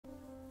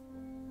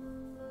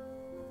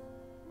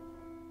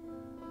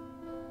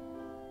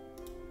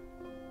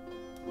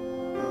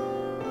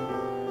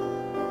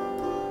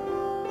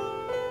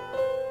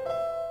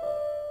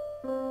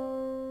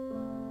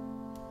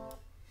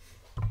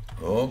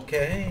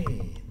Okay,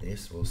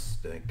 this was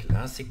the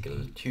classical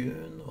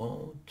tune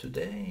of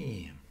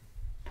today.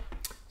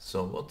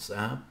 So what's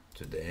up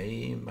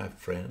today, my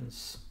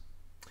friends?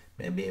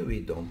 Maybe we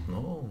don't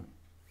know.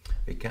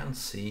 We can't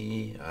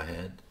see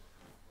ahead.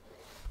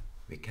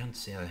 We can't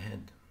see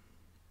ahead.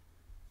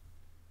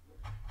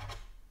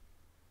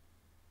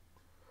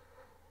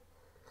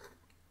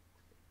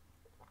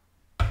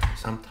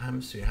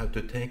 Sometimes you have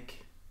to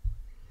take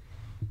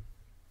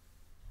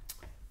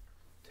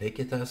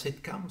it as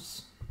it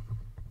comes.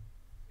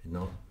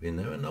 We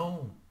never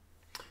know.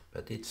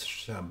 But it's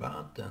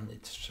Shabbat and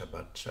it's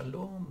Shabbat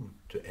Shalom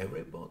to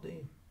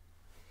everybody.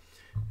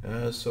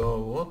 So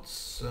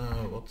what's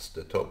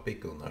the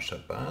topic on a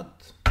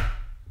Shabbat?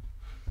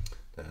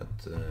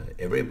 That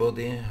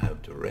everybody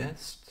have to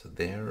rest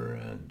their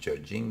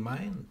judging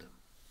mind.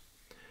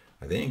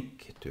 I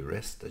think to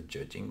rest a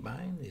judging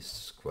mind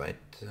is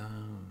quite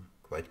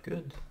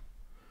good.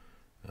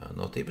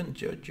 Not even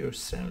judge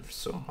yourself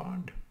so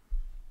hard.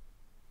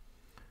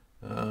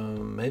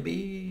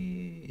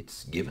 Maybe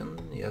it's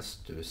given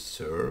just to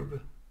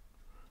serve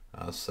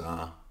as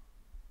a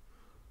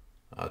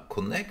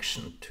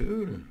connection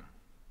tool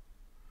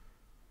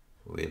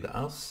with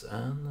us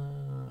and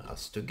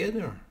us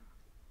together.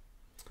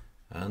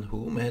 And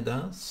who made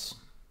us?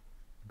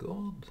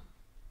 God.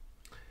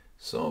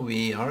 So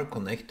we are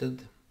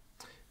connected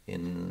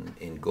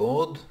in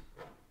God.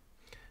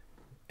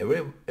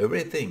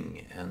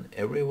 Everything and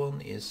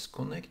everyone is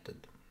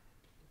connected.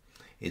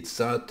 It's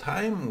a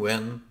time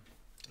when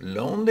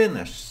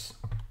loneliness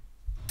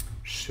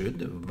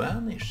should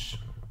vanish.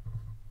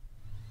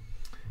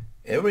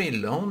 Every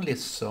lonely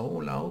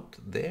soul out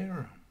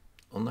there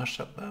on a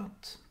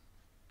Shabbat.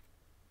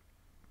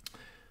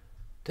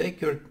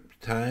 Take your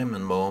time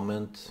and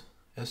moment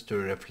as to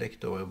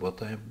reflect over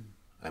what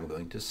I'm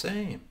going to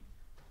say.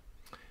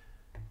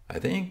 I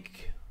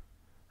think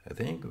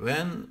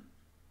when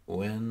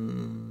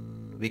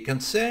we can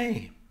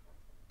say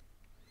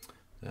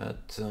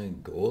that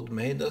God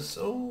made us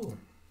all.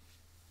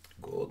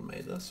 God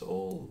made us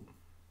all.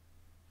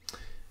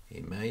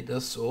 He made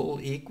us all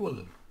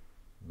equal,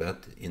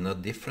 but in a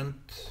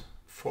different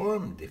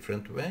form,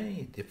 different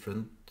way,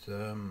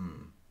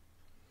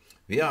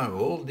 we are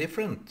all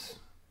different,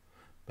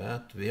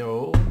 but we are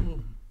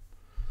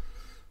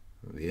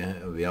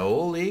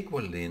all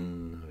equal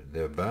in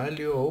the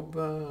value of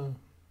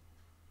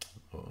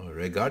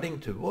regarding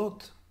to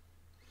what.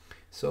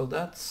 So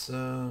that's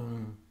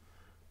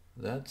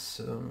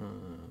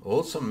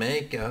also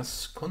make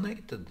us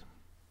connected.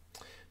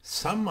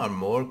 Some are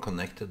more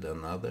connected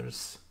than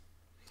others.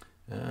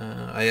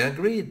 I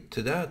agreed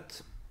to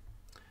that.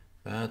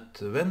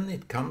 But when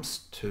it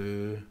comes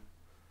to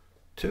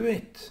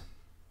it,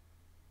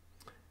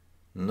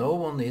 no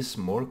one is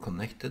more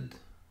connected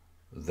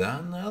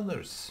than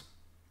others.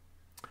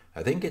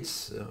 I think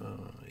it's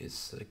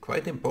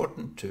quite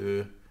important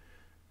to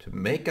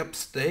make up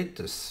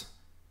status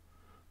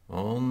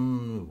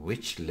on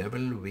which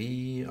level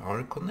we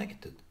are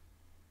connected.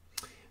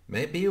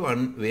 Maybe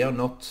we are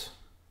not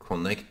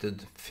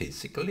connected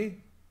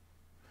physically.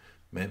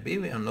 Maybe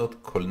we are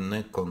not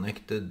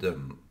connected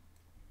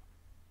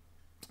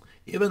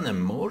even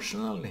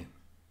emotionally.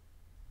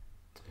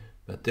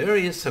 But there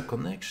is a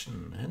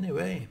connection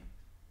anyway.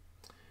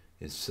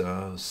 It's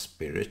a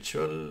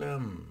spiritual,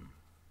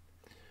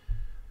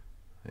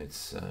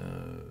 it's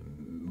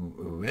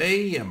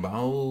way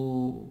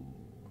above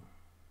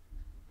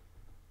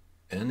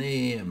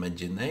any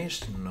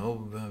imagination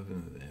of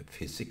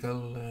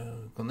physical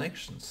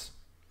connections.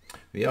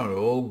 We are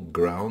all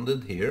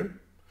grounded here,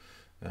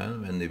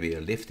 and when we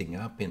are lifting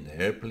up in the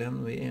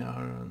airplane, we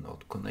are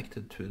not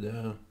connected to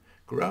the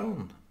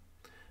ground,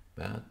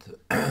 but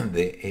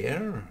the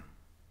air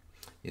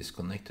is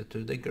connected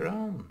to the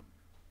ground.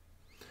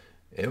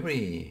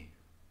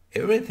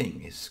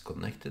 Everything is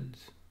connected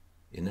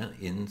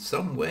in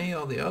some way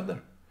or the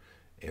other.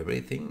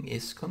 Everything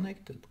is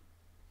connected.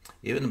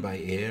 Even by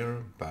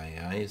air, by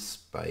ice,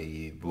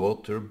 by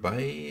water,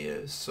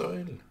 by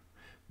soil,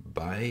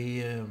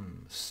 by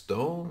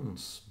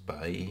stones,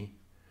 by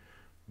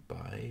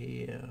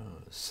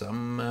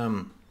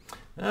some...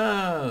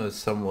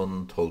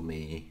 someone told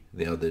me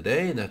the other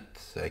day that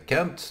I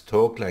can't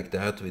talk like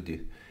that with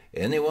you,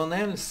 anyone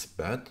else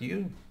but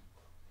you.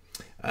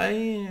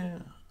 I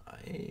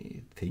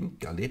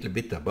think a little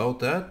bit about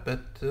that,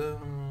 but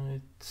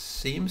it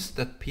seems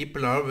that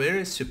people are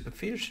very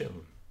superficial.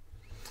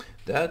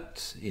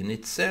 That in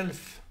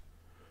itself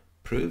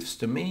proves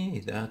to me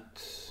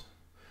that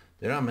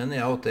there are many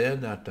out there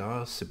that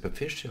are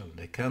superficial.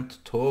 They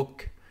can't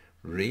talk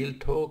real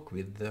talk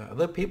with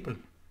other people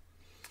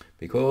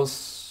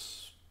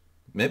because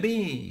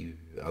maybe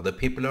other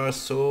people are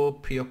so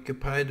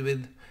preoccupied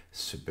with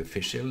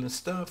superficial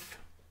stuff.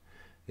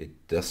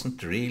 It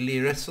doesn't really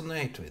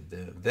resonate with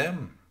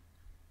them.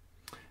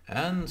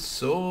 And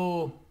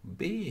so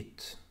be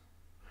it.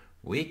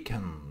 We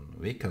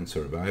can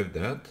survive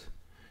that.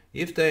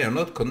 If they are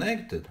not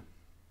connected,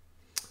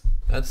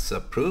 that's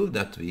a proof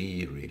that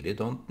we really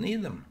don't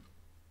need them.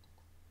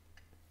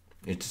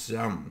 It's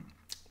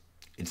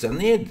It's a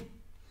need.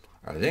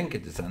 I think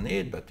it is a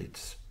need, but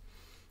it's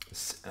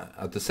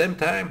at the same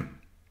time,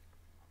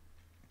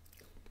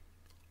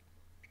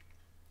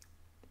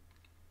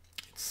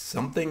 it's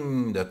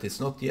something that is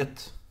not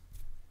yet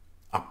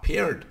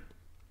appeared.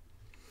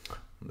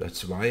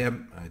 That's why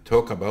I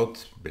talk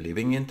about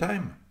believing in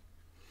time.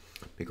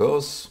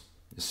 Because,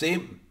 you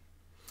see,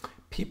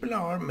 people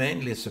are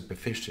mainly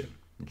superficial.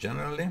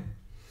 Generally,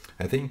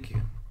 I think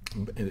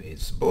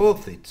it's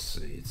both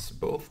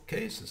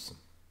cases.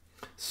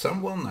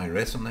 Someone I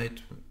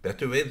resonate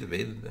better with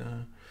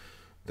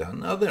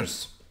than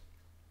others,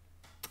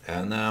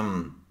 and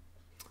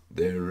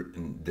the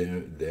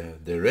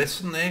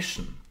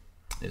resonation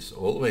is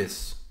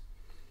always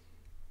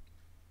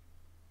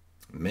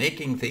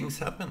making things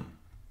happen,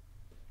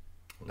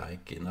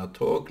 like in a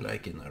talk,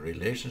 like in a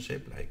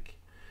relationship, like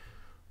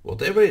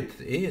whatever it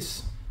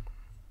is.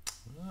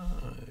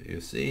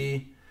 You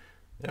see,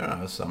 there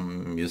are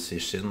some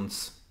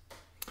musicians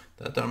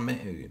that are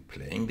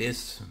playing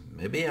this,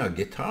 maybe a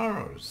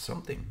guitar or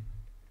something.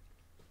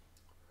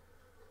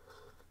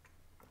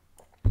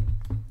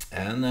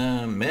 And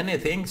many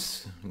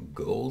things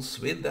goes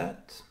with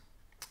that.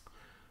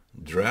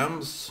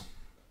 Drums,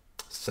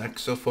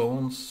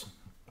 saxophones,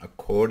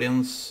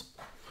 accordions,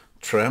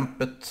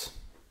 trumpet.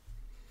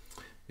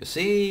 You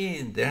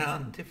see, there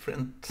are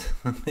different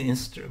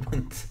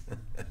instruments.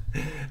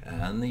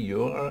 And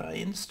you are an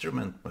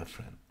instrument, my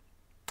friend.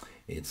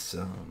 It's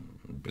a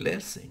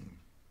blessing.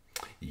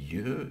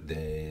 You,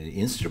 the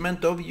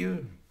instrument of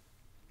you.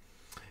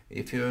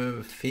 If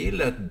you feel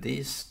that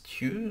this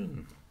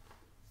tune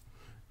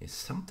is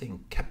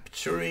something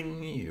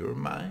capturing your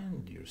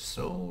mind, your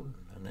soul,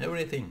 and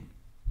everything,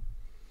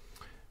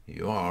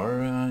 you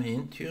are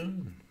in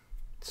tune.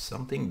 It's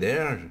something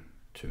there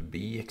to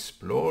be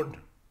explored.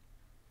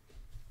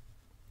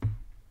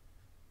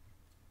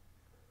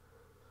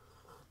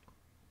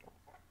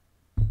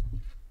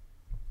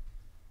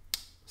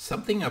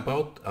 Something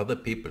about other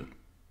people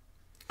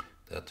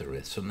that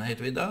resonate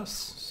with us.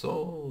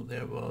 So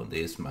there was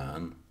this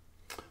man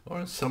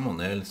or someone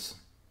else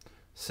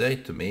say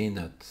to me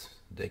that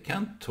they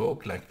can't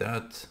talk like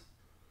that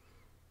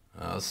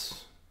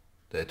as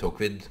they talk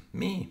with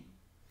me,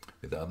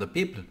 with other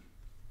people.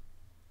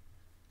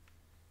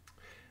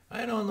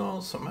 I don't know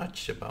so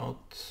much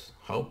about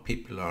how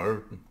people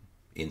are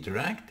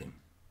interacting.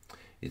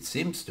 It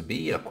seems to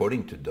be,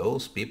 according to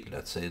those people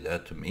that say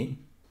that to me,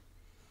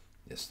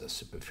 just a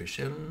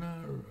superficial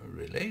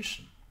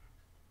relation.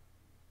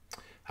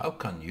 How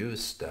can you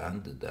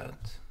stand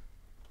that?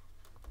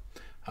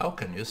 How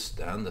can you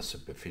stand a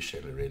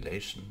superficial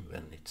relation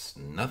when it's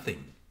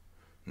nothing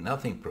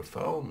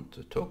profound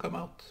to talk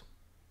about?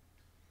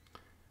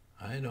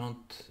 I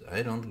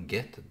don't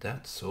get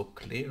that so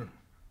clear.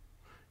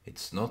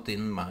 It's not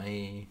in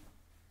my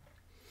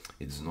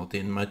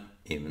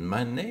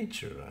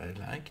nature. I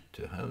like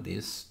to have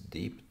this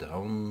deep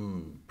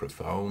down,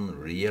 profound,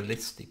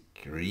 realistic,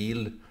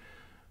 real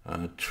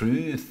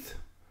truth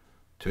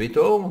to it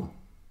all.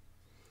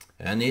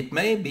 And it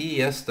may be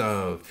just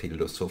a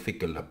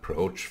philosophical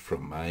approach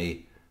from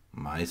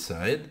my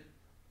side,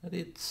 but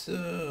it's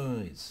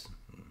I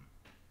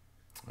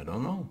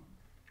don't know.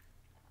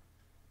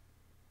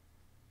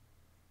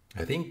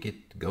 I think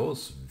it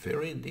goes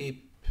very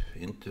deep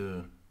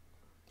into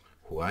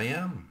who I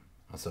am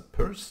as a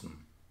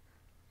person.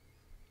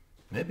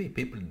 Maybe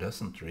people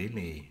doesn't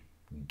really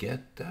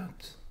get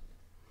that.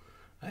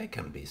 I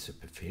can be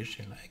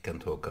superficial. I can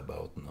talk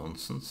about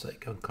nonsense. I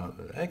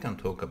can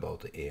talk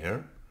about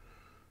air,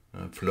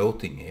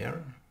 floating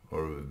air,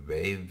 or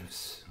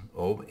waves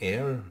of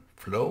air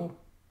flow.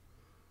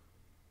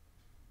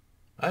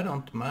 I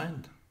don't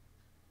mind.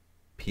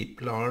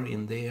 People are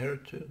in the air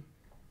too.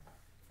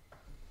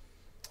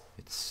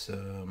 It's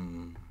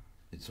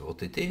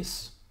what it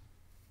is.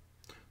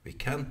 We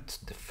can't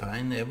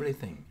define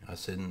everything.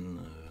 As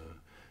in,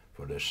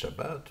 for the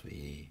Shabbat,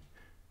 we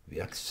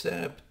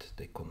accept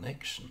the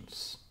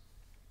connections,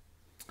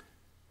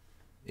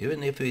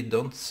 even if we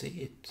don't see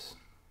it.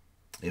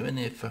 Even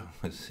if,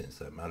 since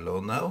I'm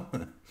alone now,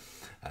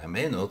 I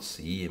may not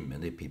see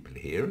many people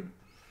here,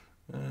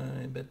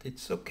 but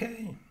it's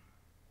okay.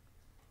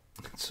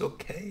 It's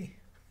okay.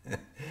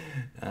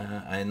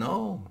 I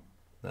know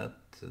that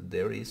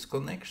there is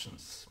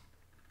connections.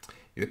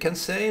 You can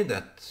say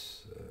that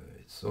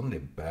it's only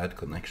bad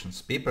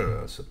connections. People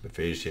are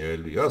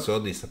superficial, you are so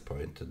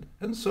disappointed,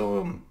 and so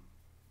on.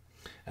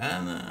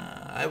 And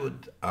I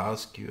would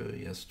ask you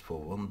just for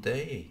one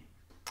day,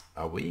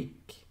 a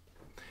week,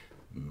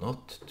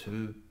 not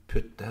to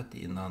put that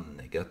in a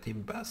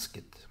negative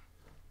basket.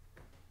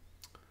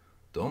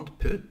 Don't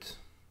put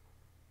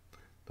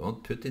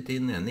it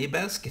in any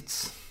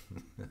baskets.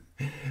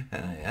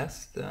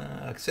 Just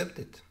accept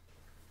it.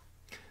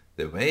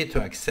 The way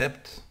to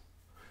accept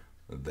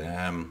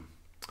the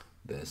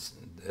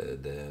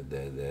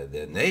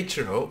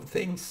nature of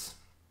things,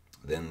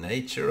 the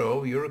nature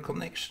of your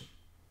connection.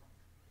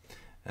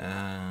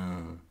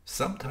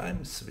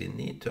 Sometimes we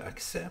need to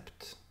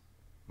accept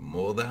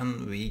more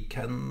than we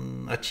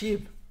can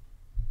achieve.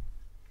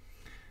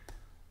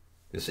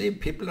 You see,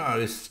 people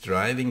are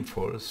striving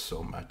for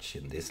so much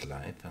in this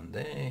life, and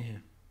they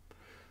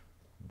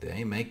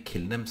may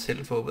kill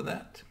themselves over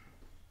that.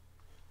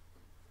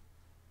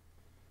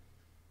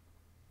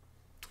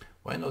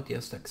 Why not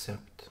just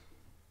accept,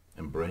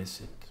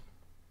 embrace it,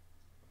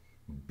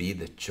 be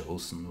the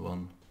chosen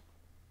one,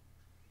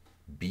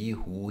 be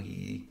who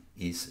he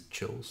is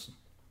chosen?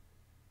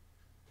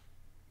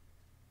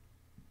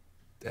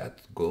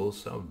 That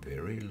goes a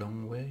very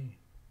long way.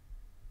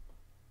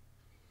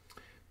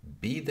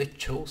 Be the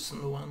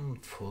chosen one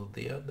for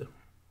the other.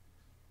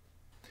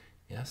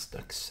 Just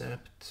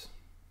accept.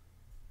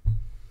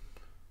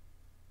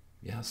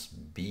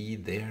 Just be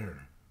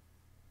there.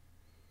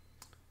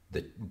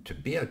 To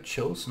be a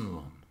chosen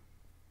one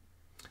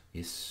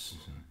is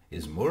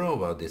more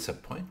of a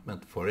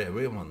disappointment for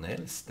everyone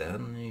else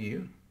than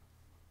you.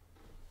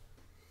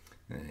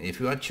 If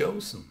you are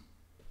chosen,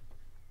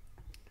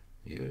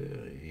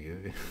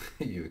 you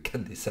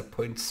can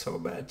disappoint so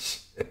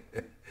much.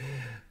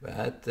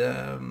 But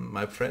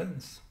my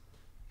friends,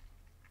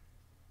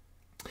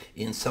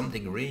 in some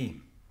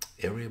degree,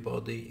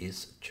 everybody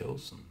is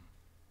chosen.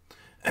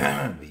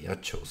 We are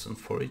chosen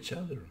for each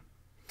other.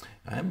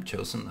 I'm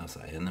chosen as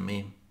an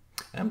enemy.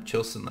 I'm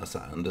chosen as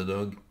an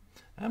underdog.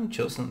 I'm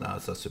chosen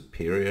as a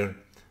superior.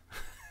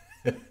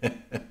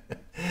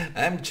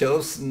 I'm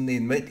chosen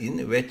in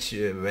which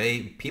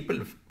way people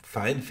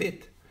find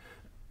fit.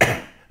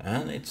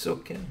 And it's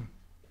okay.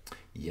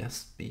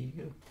 Just be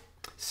you.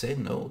 Say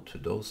no to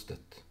those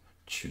that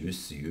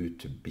choose you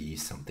to be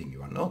something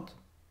you are not.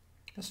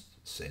 Just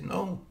say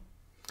no.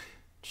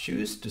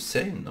 Choose to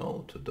say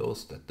no to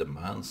those that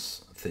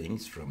demands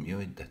things from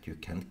you that you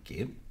can't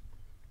give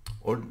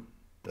or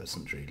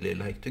doesn't really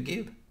like to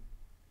give.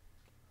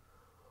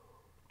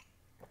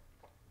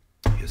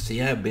 You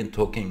see, I've been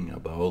talking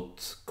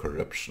about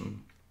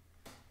corruption.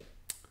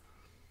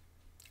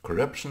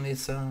 Corruption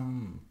is a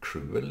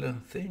cruel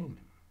thing.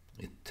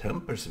 It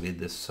tampers with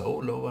the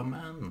soul of a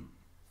man.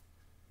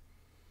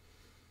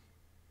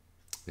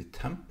 It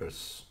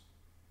tampers.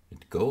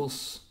 It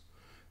goes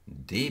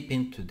deep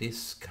into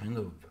this kind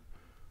of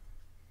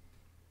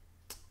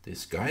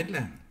this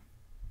guideline,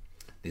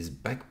 this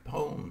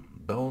backbone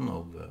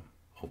of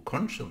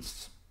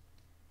conscience,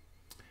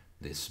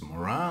 this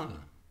morale.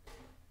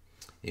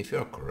 If you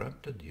are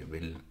corrupted, you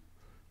will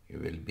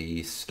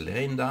be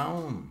slain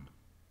down,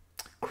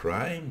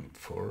 crying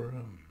for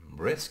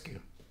rescue,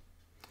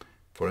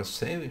 for a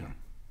savior.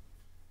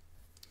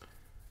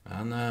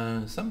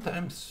 And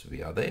sometimes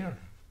we are there.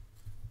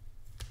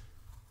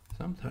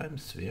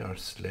 Sometimes we are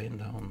slain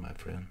down, my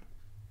friend,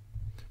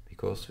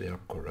 because we are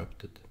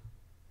corrupted,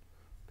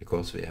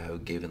 because we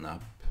have given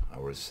up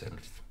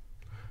ourselves,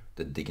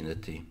 the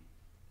dignity,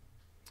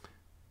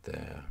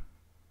 the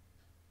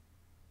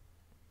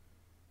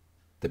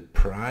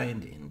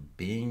pride in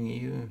being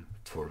you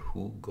for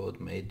who God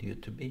made you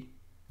to be.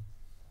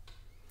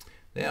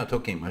 They are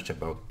talking much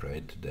about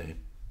pride today.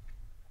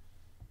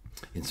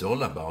 It's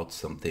all about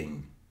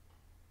something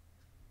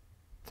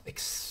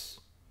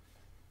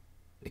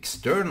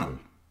external.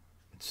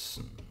 It's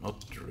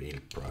not real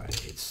pride.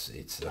 It's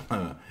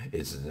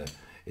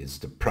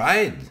the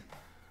pride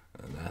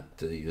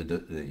that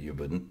you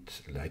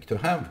wouldn't like to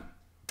have.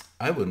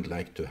 I wouldn't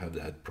like to have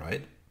that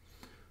pride.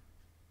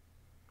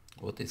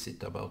 What is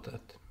it about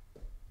that?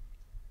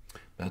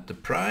 But the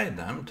pride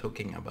I'm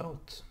talking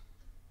about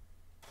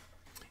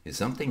is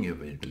something you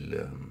will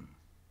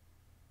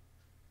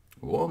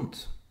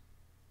want.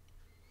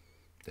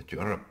 That you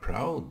are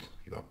proud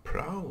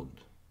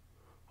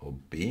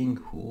of being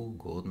who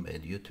God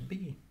made you to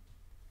be,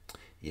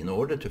 in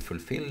order to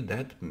fulfill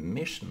that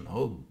mission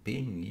of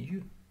being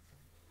you.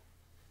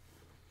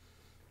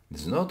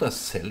 It's not a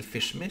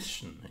selfish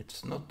mission.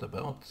 It's not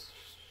about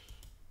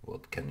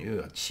what can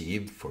you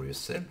achieve for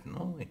yourself.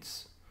 No,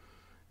 it's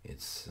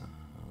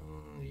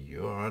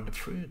you are the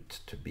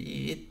fruit to be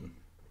eaten.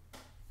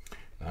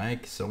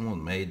 Like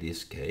someone made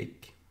this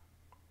cake.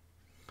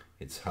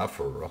 It's half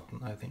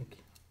rotten, I think.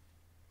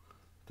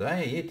 But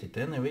I eat it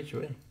any which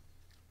way.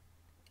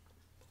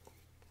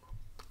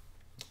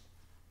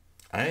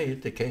 I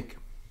eat the cake,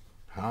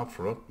 half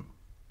rotten,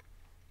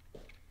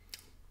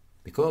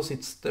 because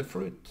it's the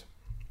fruit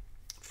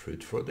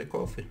for the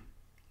coffee.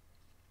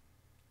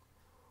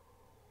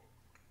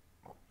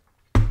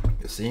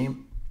 You see,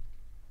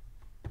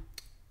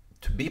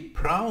 to be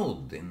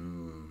proud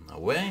in a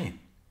way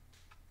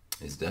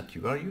is that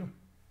you are you.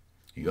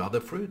 You are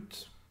the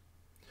fruit.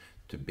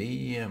 To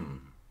be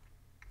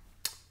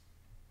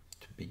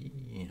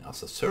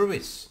as a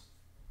service.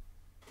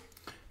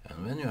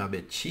 And when you have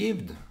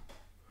achieved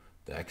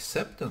the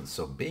acceptance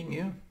of being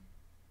you,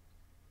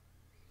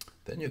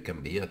 then you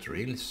can be at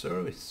real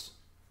service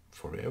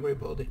for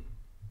everybody.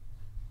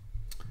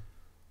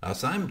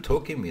 As I'm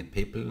talking with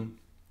people,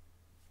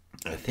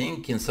 I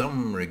think in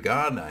some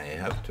regard I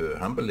have to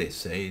humbly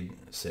say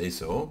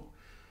so.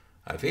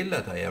 I feel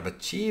that I have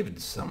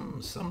achieved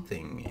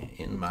something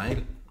in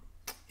my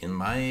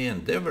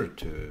endeavor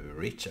to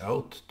reach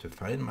out to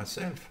find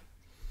myself.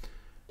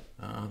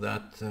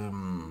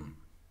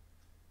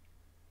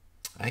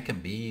 I can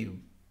be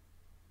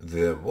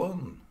the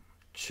one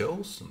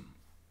chosen.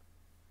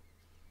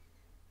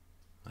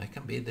 I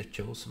can be the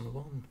chosen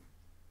one.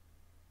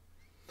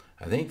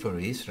 I think for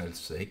Israel's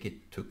sake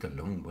it took a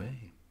long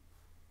way.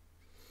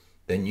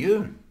 They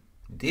knew,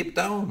 deep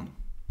down,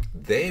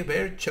 they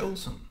were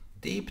chosen,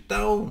 deep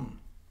down.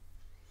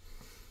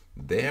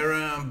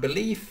 Their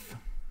belief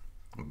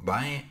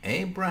by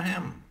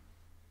Abraham,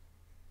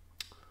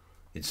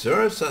 it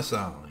serves as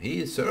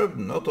he served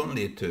not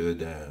only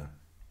to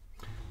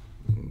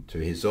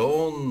his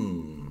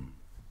own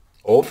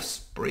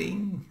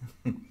offspring,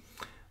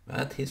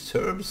 but he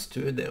serves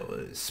to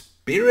the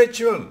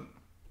spiritual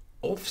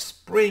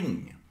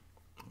offspring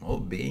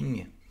of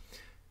being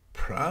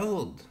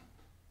proud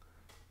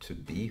to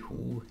be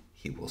who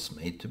he was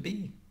made to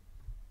be.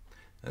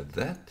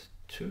 That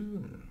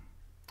too.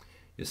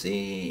 You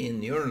see,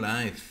 in your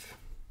life,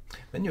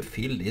 when you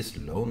feel this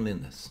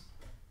loneliness,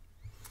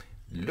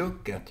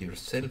 look at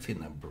yourself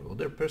in a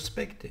broader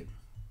perspective.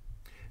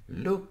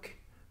 Look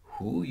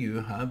who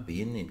you have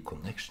been in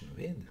connection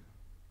with.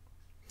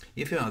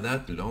 If you are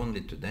that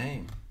lonely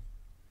today,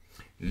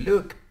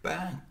 look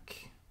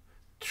back,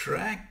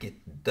 track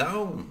it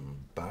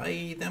down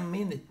by the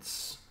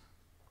minutes,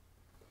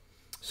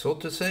 so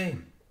to say,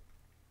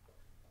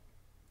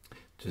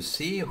 to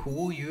see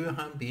who you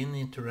have been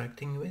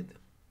interacting with.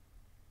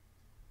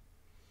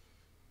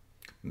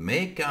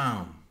 Make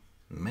a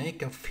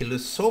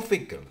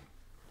philosophical,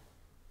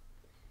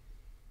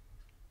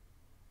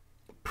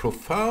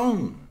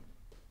 profound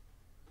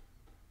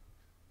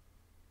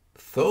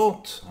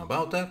thought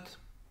about that.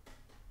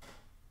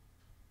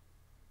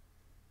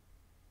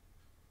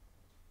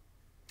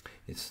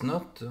 It's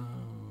not...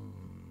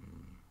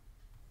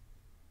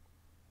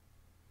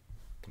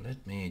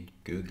 let me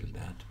Google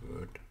that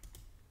word.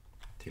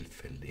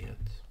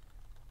 Tilfeldighet.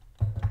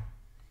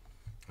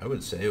 I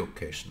will say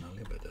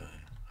occasionally, but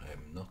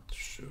I'm not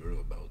sure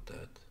about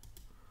that.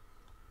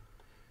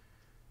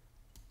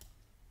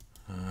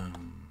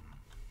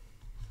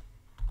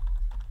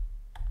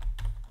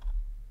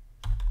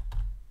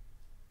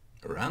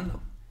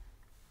 Random.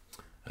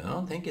 I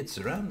don't think it's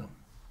random.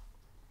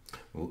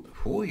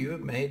 Who you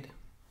made,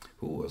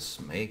 who was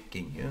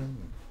making you,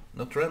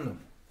 not random.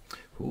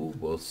 Who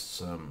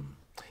was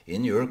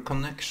in your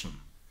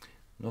connection,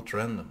 not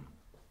random.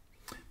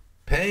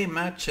 Pay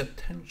much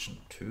attention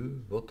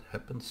to what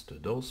happens to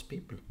those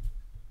people.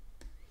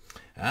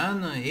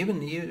 And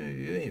even you,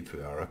 if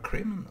you are a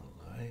criminal,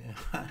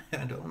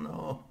 I don't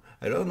know.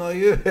 I don't know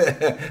you.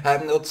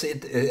 I'm not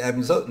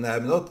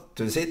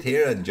to sit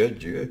here and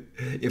judge you.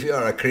 If you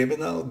are a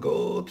criminal,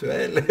 go to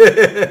hell.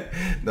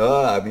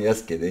 No, I'm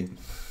just kidding.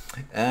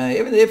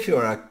 Even if you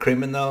are a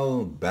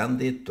criminal,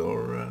 bandit,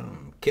 or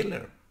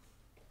killer,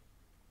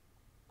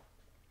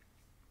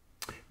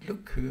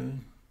 look who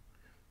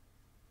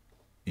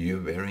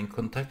you were in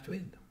contact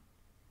with.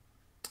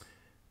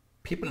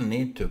 People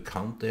need to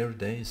count their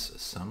days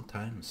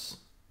sometimes.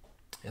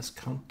 Just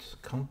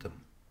count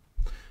them.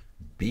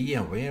 Be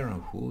aware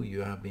of who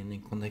you have been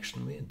in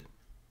connection with.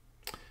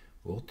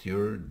 What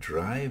your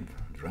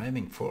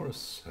driving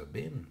force have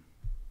been.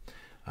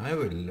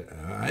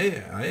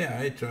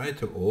 I try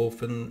to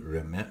often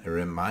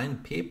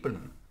remind people,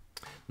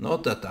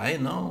 not that I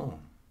know,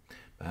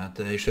 but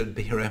they should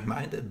be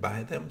reminded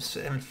by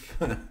themselves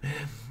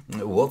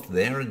what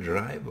their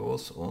drive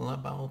was all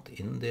about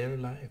in their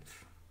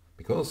life.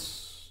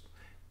 Because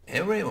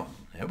everyone,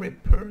 every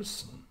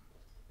person,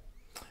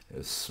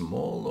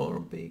 small or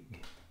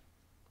big,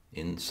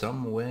 in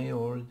some way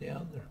or the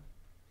other,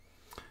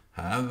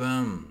 have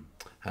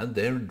had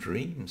their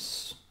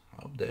dreams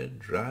of their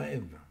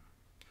drive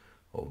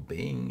of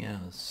being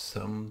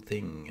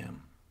something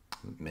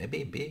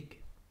maybe big.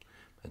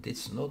 But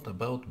it's not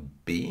about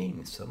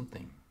being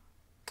something.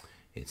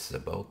 It's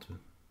about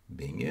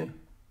being you.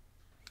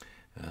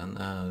 And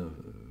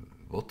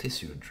what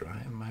is your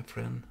drive, my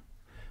friend?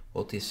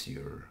 What is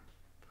your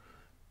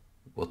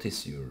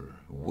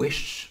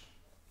wish?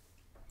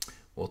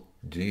 What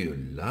do you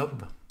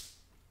love?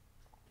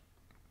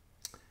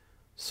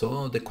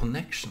 So the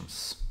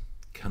connections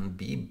can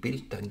be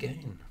built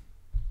again.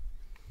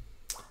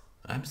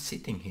 I'm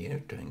sitting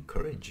here to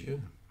encourage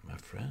you, my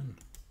friend.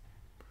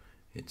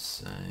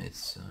 It's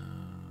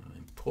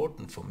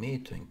important for me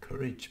to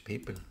encourage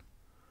people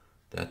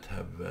that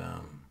have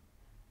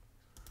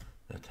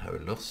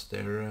lost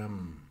their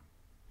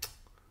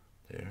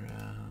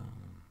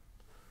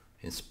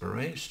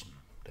inspiration,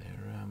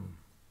 their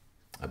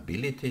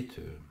ability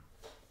to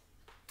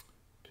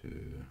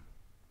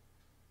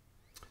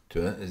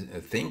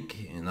think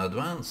in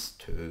advance,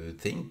 to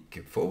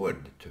think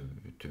forward,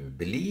 to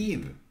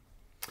believe.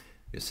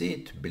 You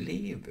see, to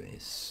believe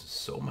is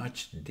so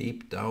much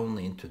deep down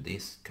into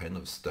this kind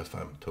of stuff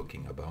I'm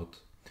talking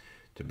about.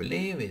 To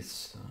believe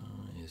is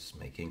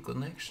making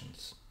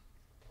connections.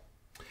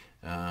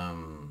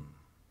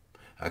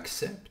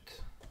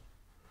 Accept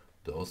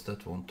those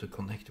that want to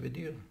connect with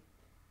you.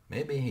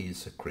 Maybe he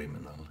is a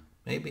criminal.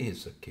 Maybe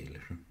he's a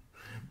killer.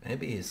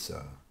 Maybe he's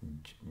a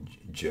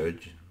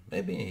judge.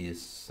 Maybe he is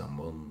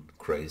someone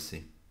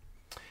crazy.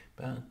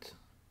 but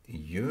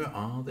you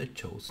are the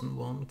chosen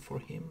one for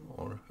him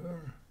or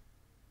her.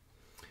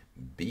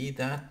 Be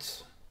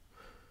that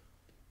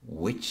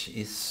which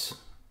is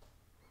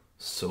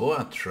so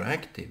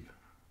attractive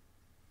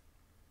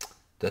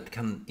that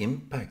can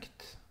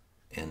impact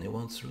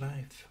anyone's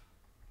life.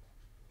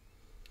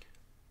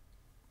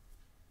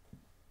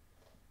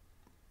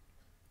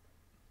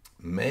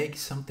 Make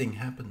something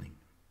happening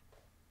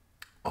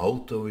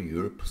out of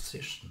your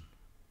position.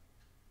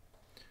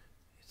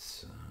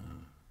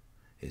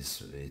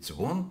 It's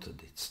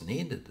wanted, it's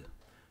needed.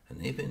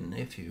 And even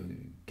if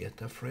you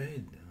get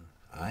afraid,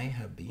 I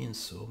have been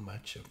so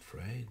much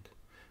afraid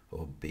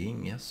of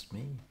being just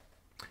me,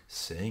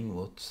 saying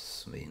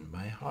what's in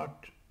my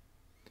heart.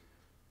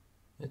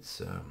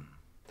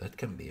 That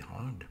can be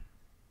hard.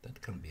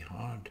 That can be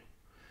hard.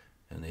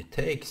 And it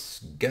takes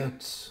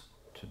guts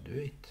to do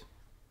it.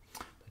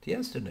 But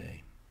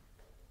yesterday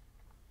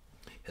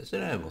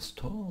I was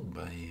told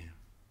by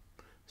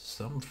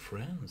some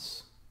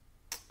friends,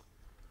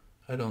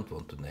 I don't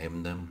want to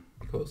name them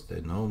because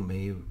they know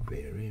me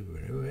very,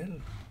 very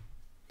well.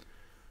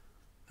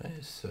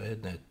 They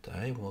said that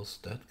I was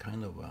that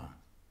kind of a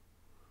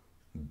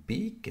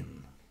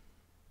beacon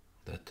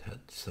that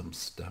had some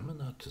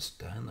stamina to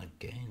stand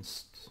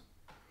against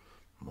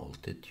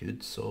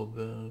multitudes of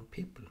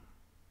people.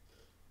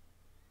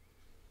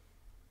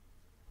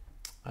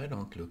 I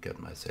don't look at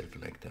myself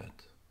like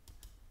that.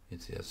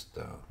 It's just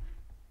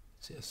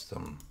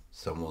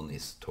someone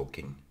is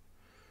talking,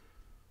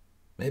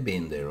 maybe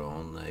in their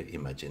own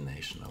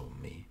imagination of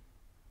me.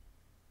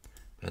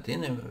 But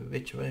in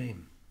which way?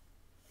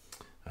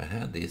 I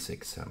had this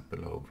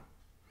example of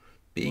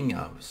being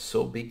a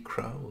so big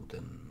crowd,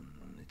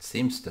 and it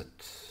seems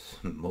that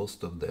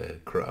most of the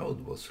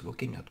crowd was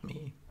looking at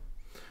me.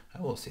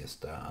 I was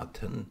just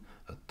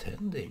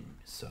attending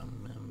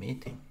some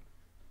meeting.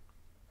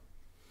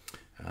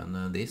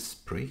 And this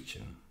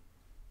preacher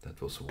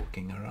that was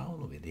walking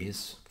around with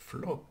his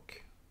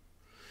flock,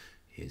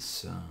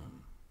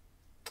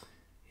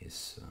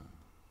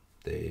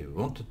 they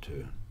wanted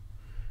to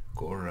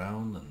go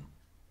around and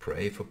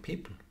pray for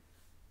people.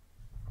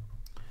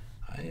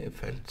 I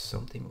felt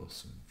something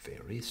was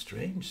very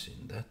strange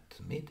in that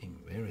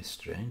meeting, very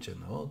strange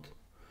and odd,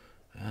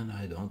 and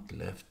I don't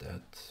left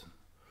that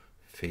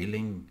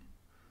feeling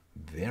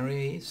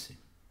very easy.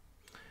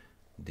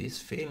 This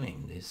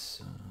feeling,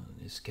 this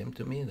came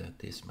to me that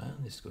this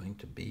man is going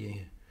to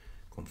be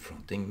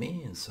confronting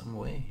me in some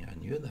way. I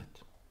knew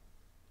that.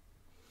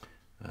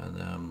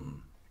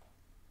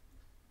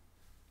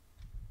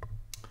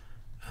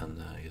 And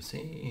you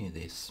see,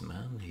 this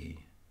man,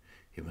 he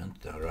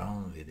went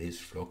around with his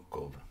flock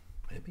of,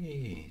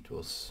 maybe it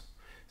was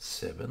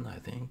seven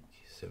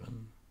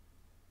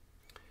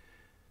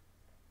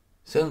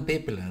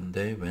people, and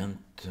they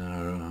went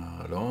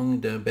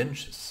along the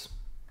benches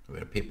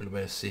where people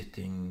were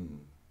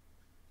sitting,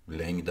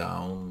 laying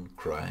down,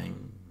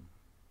 crying,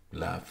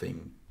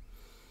 laughing,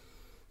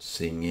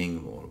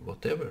 singing, or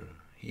whatever.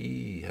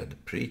 He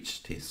had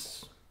preached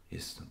his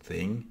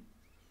thing,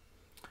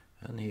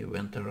 and he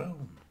went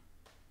around.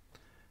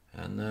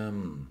 And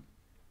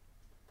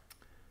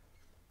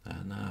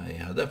I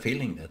had a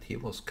feeling that he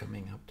was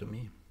coming up to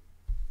me.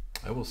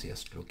 I was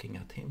just looking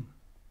at him.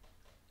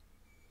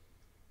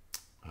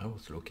 I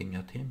was looking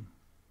at him.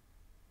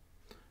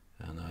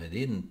 And I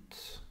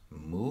didn't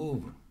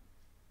move.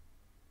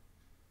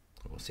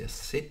 I was just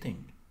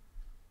sitting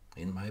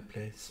in my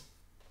place.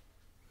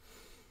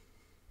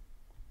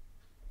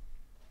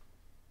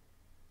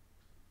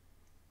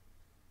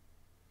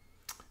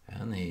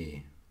 And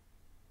he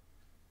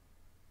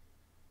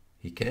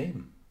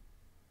came,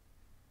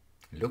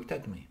 looked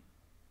at me,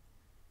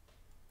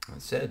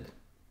 and said,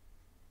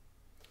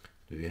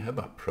 "Do you have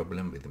a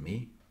problem with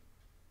me?"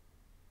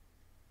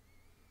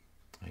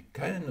 I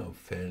kind of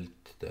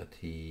felt that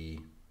he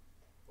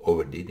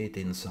overdid it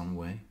in some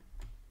way.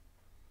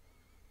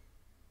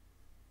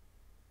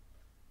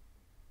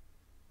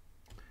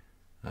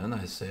 And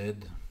I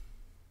said,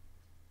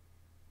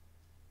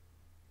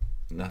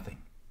 "Nothing.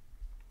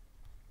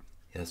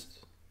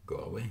 Just go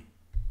away."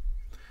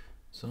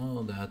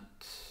 So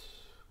that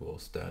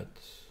was that.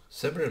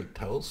 Several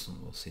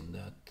thousand was in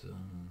that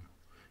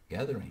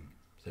gathering.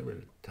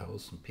 Several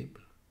thousand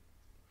people.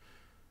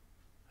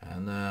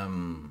 And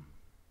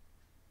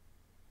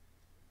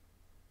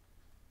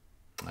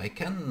I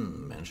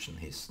can mention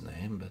his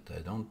name, but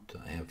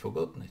I have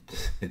forgotten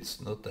it. It's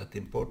not that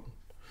important.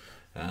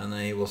 And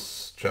he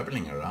was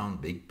traveling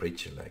around, big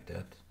preacher like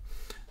that.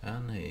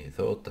 And he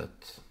thought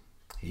that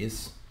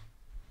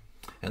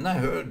and I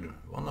heard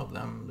one of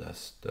them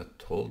that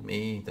told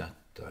me that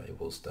I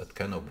was that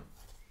kind of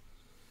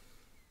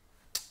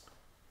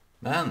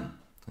man.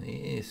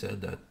 He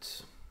said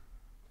that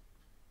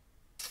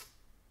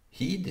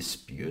he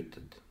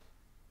disputed.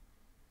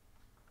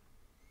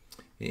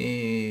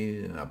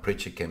 A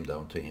preacher came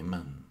down to him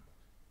and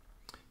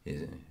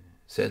he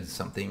said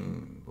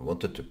something,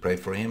 wanted to pray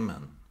for him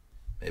and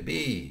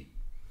maybe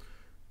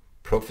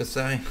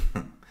prophesy,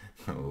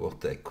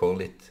 what they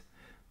call it,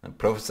 and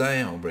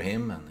prophesy over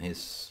him and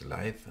his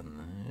life,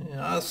 and he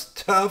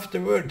asked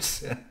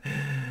afterwards,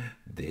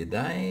 did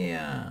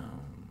I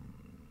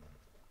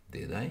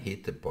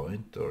hit the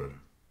point, or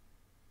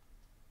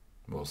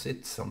was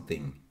it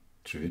something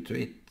true to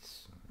it?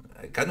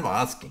 I kind of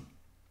asking.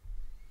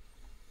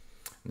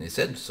 And he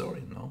said,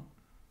 sorry, no,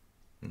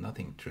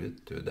 nothing true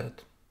to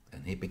that.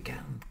 And he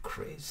began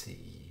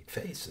crazy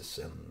faces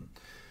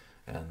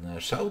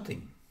and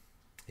shouting.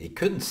 He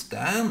couldn't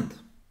stand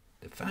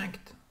the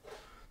fact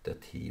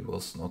that he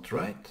was not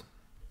right.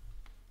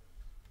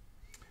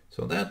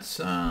 So that's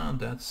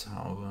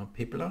how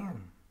people are.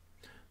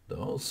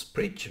 Those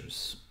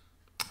preachers,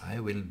 I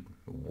will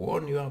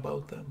warn you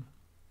about them.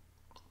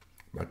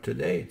 But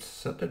today it's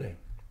Saturday.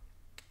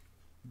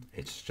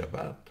 It's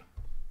Shabbat.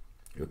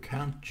 You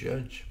can't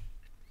judge.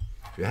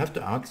 You have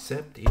to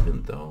accept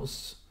even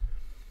those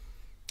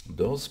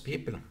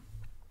people,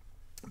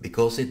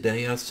 because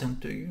they are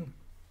sent to you.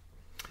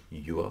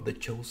 You are the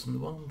chosen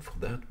one for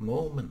that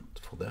moment,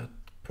 for that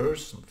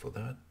person, for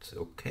that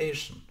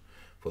occasion,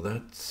 for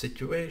that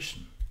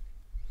situation.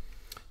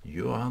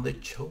 You are the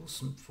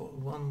chosen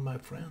one, my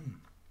friend.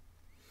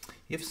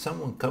 If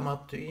someone come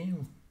up to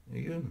you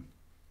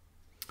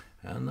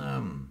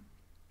and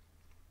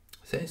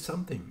say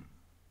something,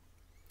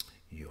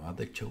 you are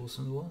the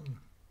chosen one.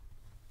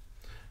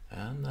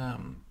 And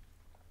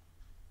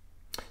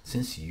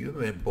since you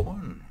were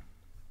born,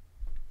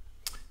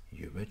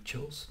 you were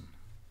chosen.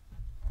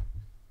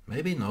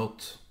 Maybe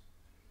not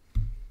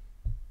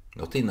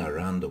in a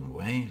random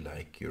way,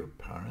 like your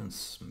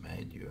parents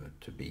made you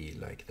to be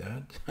like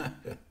that.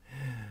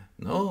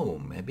 No,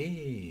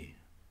 maybe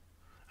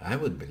I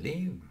would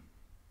believe,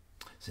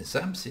 since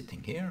I'm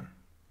sitting here,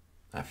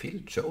 I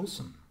feel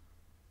chosen.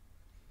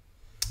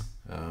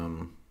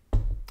 I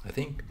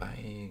think by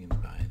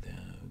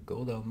the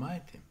God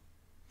Almighty,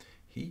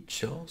 He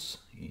chose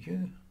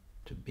you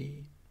to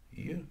be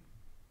you.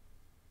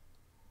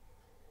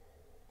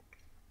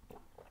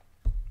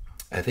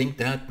 I think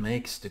that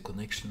makes the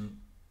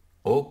connection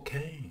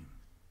okay.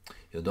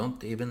 You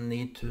don't even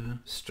need to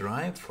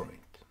strive for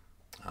it.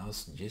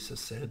 As Jesus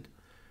said,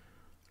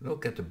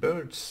 look at the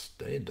birds,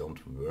 they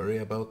don't worry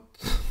about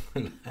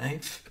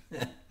life.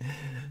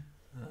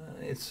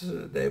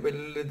 They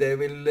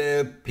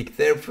will pick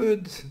their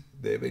food.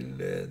 They will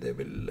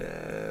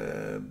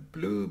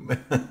bloom,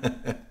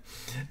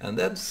 and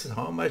that's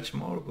how much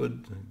more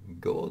would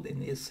God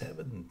in His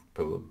heaven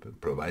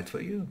provide for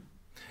you.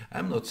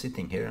 I'm not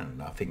sitting here and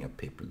laughing at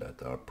people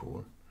that are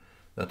poor,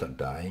 that are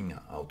dying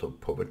out of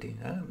poverty.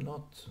 I'm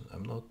not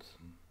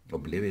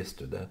oblivious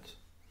to that.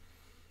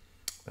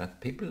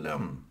 But people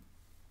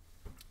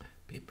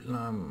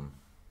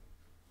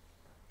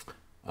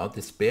are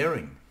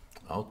despairing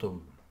out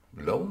of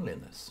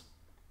loneliness.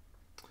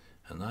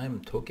 And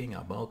I'm talking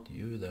about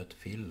you that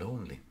feel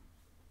lonely.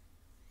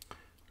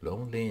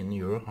 Lonely in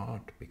your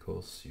heart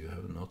because you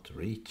have not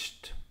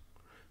reached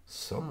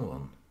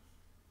someone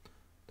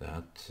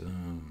that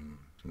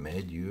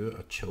made you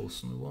a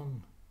chosen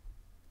one.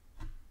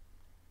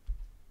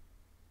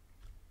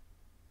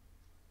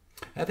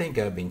 I think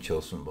I've been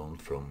chosen one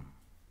from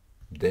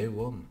day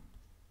one.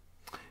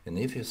 And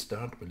if you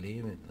start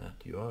believing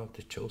that you are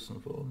the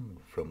chosen one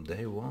from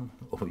day one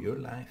of your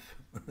life,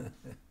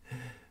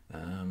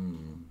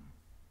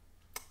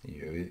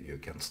 you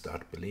can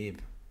start believe.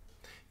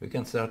 You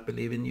can start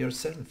believing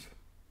yourself.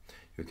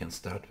 You can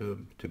start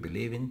to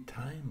believe in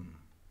time.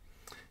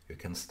 You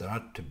can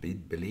start to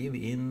believe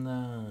in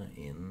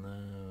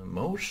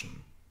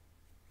motion.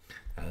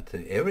 At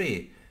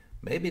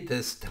maybe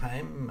this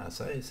time, as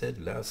I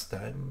said last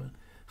time,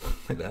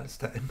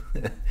 that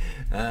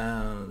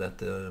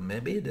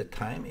maybe the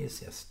time is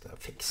just a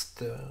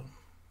fixed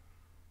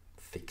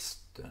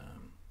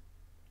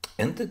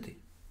entity,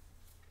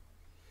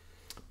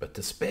 but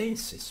the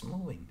space is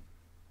moving.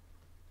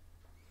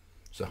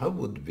 So how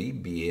would we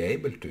be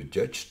able to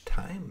judge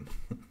time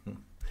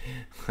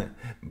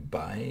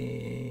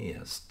by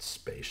just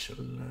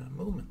spatial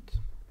movement?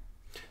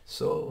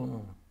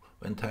 So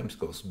when time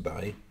goes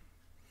by,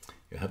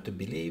 you have to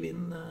believe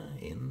in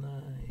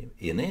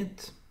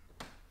it.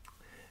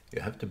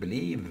 You have to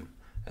believe,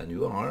 and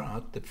you are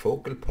at the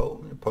focal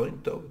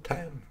point of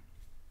time.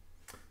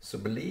 So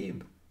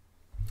believe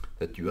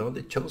that you are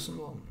the chosen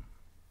one.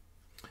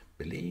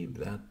 Believe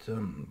that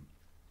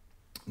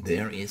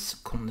there is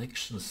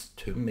connections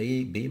to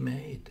be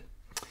made,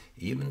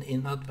 even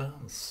in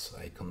advance.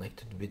 I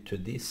connected to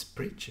this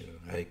preacher.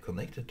 I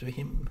connected to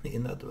him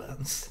in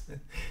advance.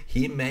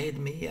 He made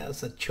me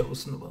as a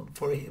chosen one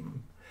for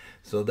him.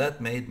 So that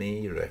made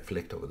me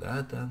reflect over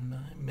that,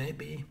 and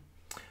maybe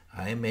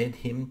I made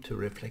him to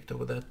reflect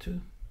over that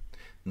too.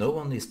 No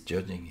one is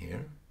judging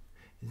here.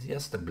 It's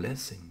just a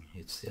blessing.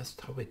 It's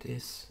just how it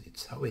is.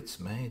 It's how it's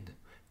made.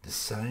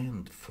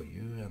 Designed for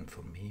you and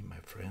for me,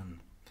 my friend.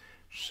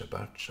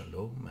 Shabbat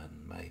Shalom,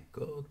 and may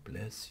God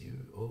bless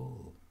you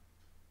all.